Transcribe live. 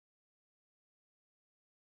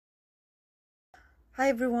Hi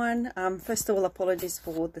everyone. First of all, apologies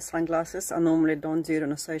for the sunglasses. I normally don't do it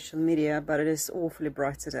on a social media, but it is awfully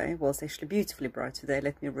bright today. Well, it's actually beautifully bright today.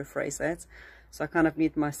 Let me rephrase that. So I kind of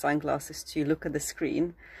need my sunglasses to look at the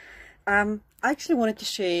screen. I actually wanted to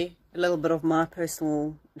share a little bit of my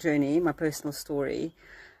personal journey, my personal story.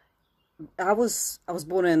 I was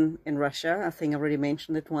born in Russia. I think I already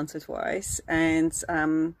mentioned it once or twice. And,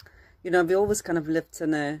 we always kind of lived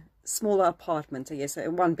in a smaller apartment, I guess, a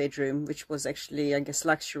one bedroom, which was actually, I guess,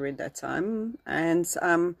 luxury at that time. And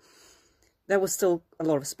there was still a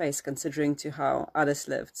lot of space considering to how others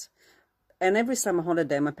lived. And every summer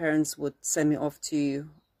holiday, my parents would send me off to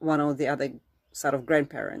one or the other side of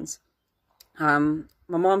grandparents. My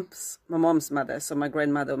mom's mother, so my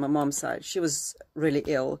grandmother on my mom's side, she was really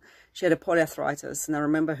ill. She had a polyarthritis, and I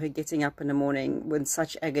remember her getting up in the morning with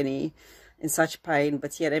such agony, in such pain,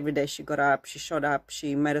 but yet every day she got up, she shot up,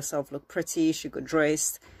 she made herself look pretty, she got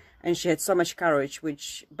dressed, and she had so much courage,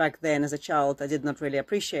 which back then as a child I did not really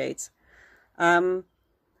appreciate.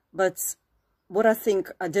 But what I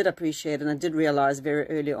think I did appreciate, and I did realize very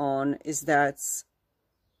early on, is that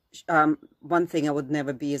one thing I would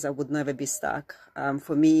never be is I would never be stuck.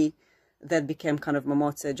 For me, that became kind of my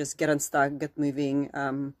motto: just get unstuck, get moving,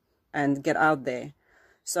 and get out there.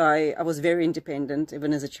 So I was very independent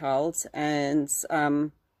even as a child, and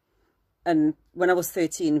when I was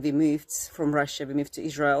 13 we moved from Russia, we moved to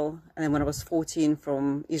Israel, and then when I was 14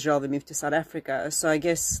 from Israel we moved to South Africa. So I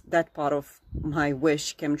guess that part of my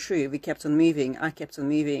wish came true. We kept on moving, I kept on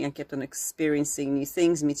moving, I kept on experiencing new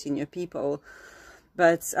things, meeting new people,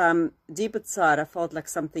 but deep inside I felt like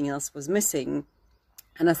something else was missing.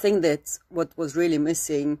 And I think that what was really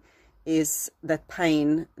missing is that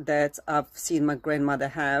pain that I've seen my grandmother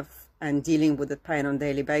have, and dealing with the pain on a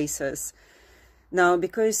daily basis. Now,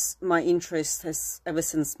 because my interest has, ever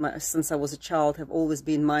since I was a child, have always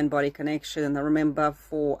been mind-body connection, and I remember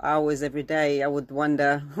for hours every day I would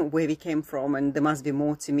wonder where we came from, and there must be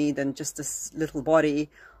more to me than just this little body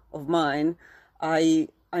of mine. I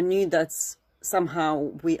knew that somehow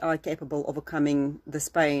we are capable of overcoming this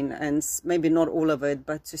pain, and maybe not all of it,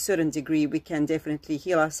 but to a certain degree we can definitely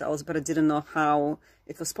heal ourselves, but I didn't know how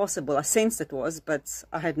it was possible. I sensed it was, but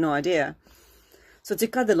I had no idea. So to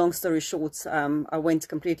cut the long story short, I went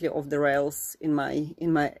completely off the rails in my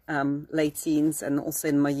late teens and also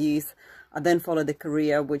in my youth. I then followed a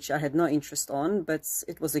career which I had no interest on, but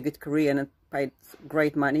it was a good career and it paid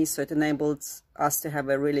great money, so it enabled us to have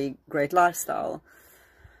a really great lifestyle.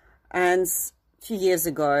 And a few years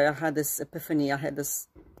ago, I had this epiphany. I had this,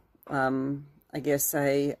 I guess,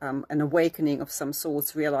 an awakening of some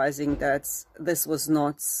sorts, realizing that this was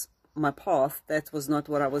not my path. That was not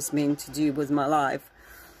what I was meant to do with my life.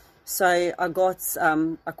 So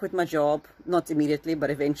I quit my job, not immediately, but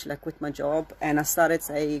eventually I quit my job, and I started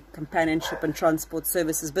a companionship and transport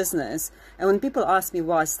services business. And when people ask me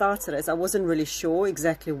why I started it, I wasn't really sure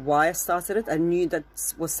exactly why I started it. I knew that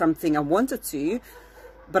was something I wanted to,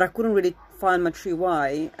 but I couldn't really find my true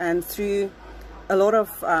why. And through a lot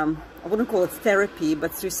of, I wouldn't call it therapy,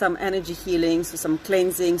 but through some energy healings, through some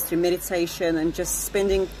cleansings, through meditation, and just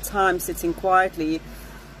spending time sitting quietly,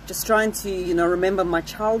 just trying to, remember my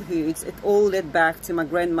childhood, it all led back to my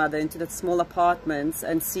grandmother, into that small apartment,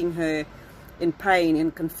 and seeing her in pain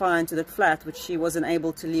and confined to that flat, which she wasn't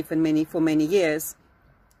able to live in for many years.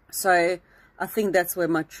 So I think that's where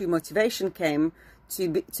my true motivation came, to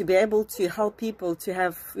be able to help people to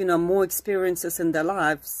have, more experiences in their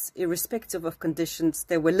lives, irrespective of conditions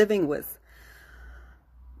they were living with.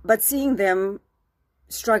 But seeing them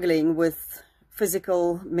struggling with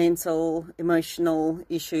physical, mental, emotional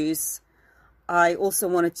issues, I also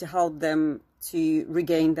wanted to help them to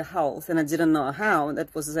regain the health, and I didn't know how.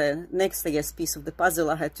 That was the next, I guess, piece of the puzzle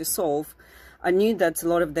I had to solve. I knew that a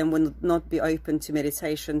lot of them would not be open to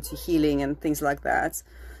meditation, to healing and things like that.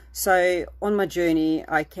 So on my journey,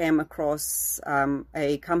 I came across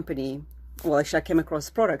a company. Well, actually, I came across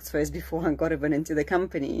products first before I got even into the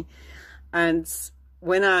company. And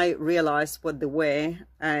when I realized what they were,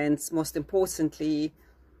 and most importantly,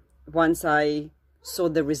 once I saw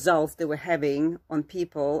the results they were having on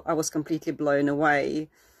people, I was completely blown away.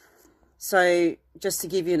 So just to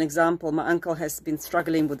give you an example, my uncle has been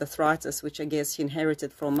struggling with arthritis, which I guess he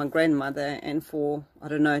inherited from my grandmother. And for, I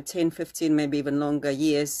don't know, 10, 15, maybe even longer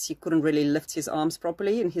years, he couldn't really lift his arms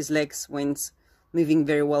properly, and his legs weren't moving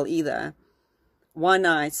very well either. One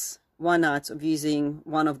night of using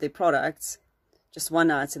one of their products, just one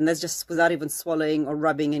night, and that's just without even swallowing or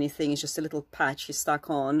rubbing anything, it's just a little patch he stuck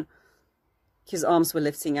on. His arms were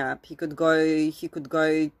lifting up. He could go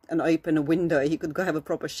and open a window. He could go have a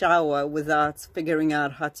proper shower without figuring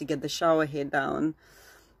out how to get the shower head down.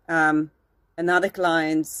 Another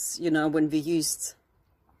client, you know, when we used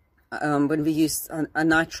a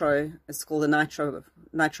nitro, it's called a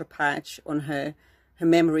nitro patch on her, her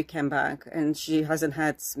memory came back, and she hasn't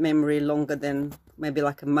had memory longer than maybe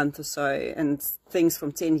like a month or so, and things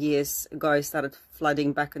from 10 years ago started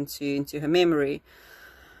flooding back into her memory.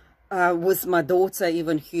 With my daughter,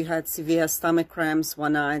 even, who had severe stomach cramps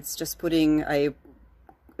one night, just putting a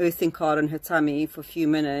earthing card on her tummy for a few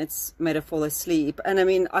minutes made her fall asleep. And I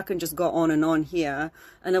mean, I can just go on and on here,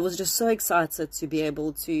 and I was just so excited to be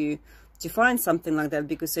able to find something like that,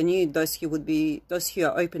 because I knew those who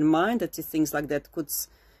are open-minded to things like that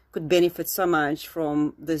could benefit so much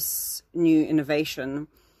from this new innovation.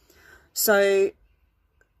 So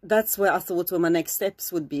that's where I thought my next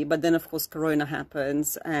steps would be. But then, of course, Corona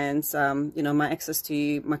happens, and you know, my access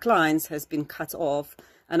to my clients has been cut off,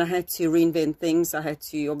 and I had to reinvent things. I had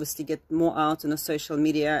to obviously get more out on the social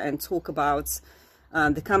media and talk about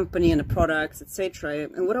the company and the products, etc.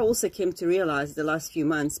 And what I also came to realize the last few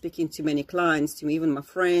months, speaking to many clients, to even my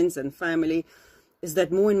friends and family, is that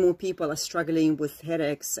more and more people are struggling with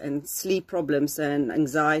headaches and sleep problems and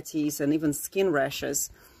anxieties and even skin rashes.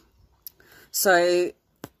 So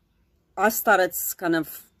I started kind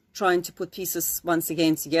of trying to put pieces once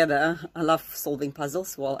again together. I love solving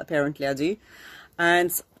puzzles. Well, apparently I do.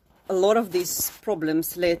 And a lot of these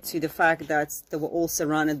problems led to the fact that they were all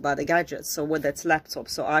surrounded by the gadgets. So whether it's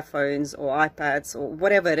laptops or iPhones or iPads or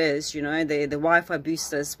whatever it is, you know, the Wi-Fi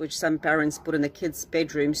boosters, which some parents put in the kids'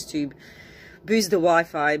 bedrooms to boost the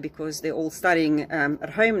Wi-Fi because they're all studying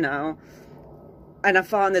at home now. And I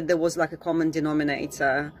found that there was like a common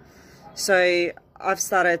denominator. So I've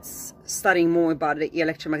started studying more about the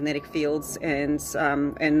electromagnetic fields, and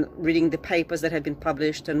reading the papers that have been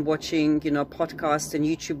published, and watching, you know, podcasts and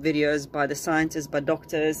YouTube videos by the scientists, by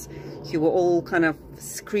doctors, who were all kind of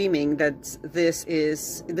screaming that this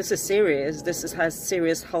is serious. Has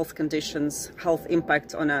serious health conditions, health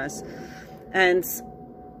impact on us. And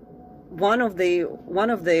one of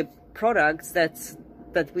the products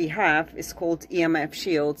that we have is called EMF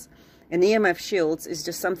shields. And EMF shields is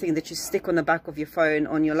just something that you stick on the back of your phone,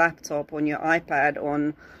 on your laptop, on your iPad,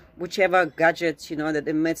 on whichever gadget, you know, that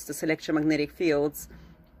emits the electromagnetic fields.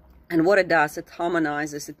 And what it does, it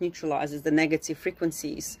harmonizes, it neutralizes the negative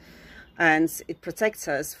frequencies, and it protects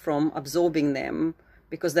us from absorbing them,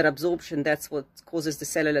 because that absorption, that's what causes the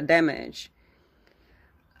cellular damage.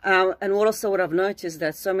 And what I've noticed,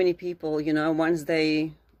 that so many people, you know, once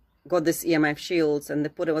they got this EMF shields and they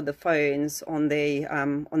put it on the phones, on the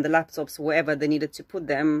laptops, wherever they needed to put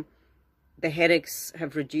them, the headaches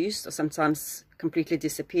have reduced or sometimes completely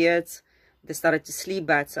disappeared. They started to sleep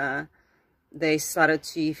better. They started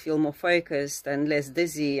to feel more focused and less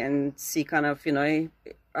dizzy, and see kind of, you know,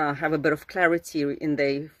 have a bit of clarity in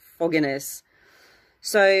their fogginess.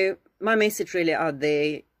 So my message really out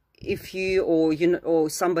there, if you or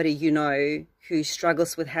somebody you know who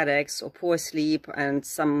struggles with headaches or poor sleep and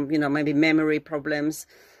some, you know, maybe memory problems,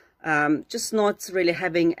 just not really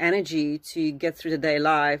having energy to get through the day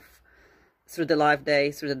life, through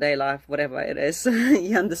the day life, whatever it is,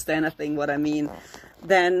 you understand, I think, what I mean,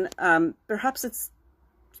 then perhaps it's,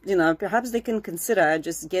 you know, perhaps they can consider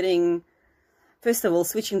just getting, first of all,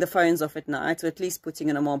 switching the phones off at night, or at least putting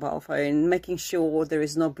in a mobile phone, making sure there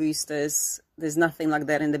is no boosters, there's nothing like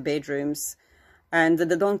that in the bedrooms, and that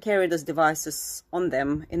they don't carry those devices on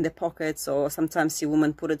them in their pockets, or sometimes you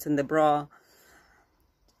women put it in the bra.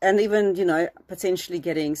 And even, you know, potentially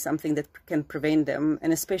getting something that can prevent them,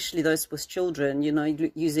 and especially those with children, you know,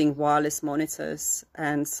 using wireless monitors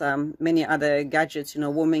and many other gadgets, you know,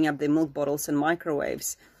 warming up their milk bottles and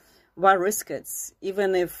microwaves. Why risk it?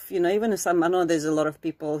 Even if, you know, even if some, I know there's a lot of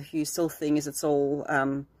people who still think it's all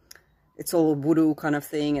voodoo kind of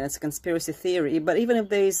thing, and it's a conspiracy theory. But even if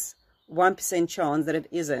there's 1% chance that it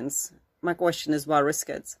isn't, my question is, why risk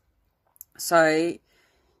it? So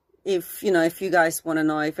if, you know, if you guys want to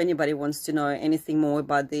know, if anybody wants to know anything more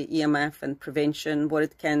about the EMF and prevention, what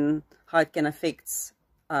it can, how it can affect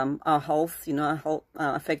our health, you know,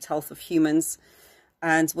 affect health of humans,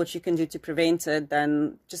 and what you can do to prevent it,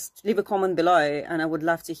 then just leave a comment below, and I would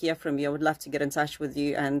love to hear from you. I would love to get in touch with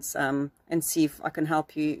you and see if I can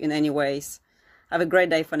help you in any ways. Have a great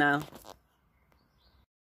day for now.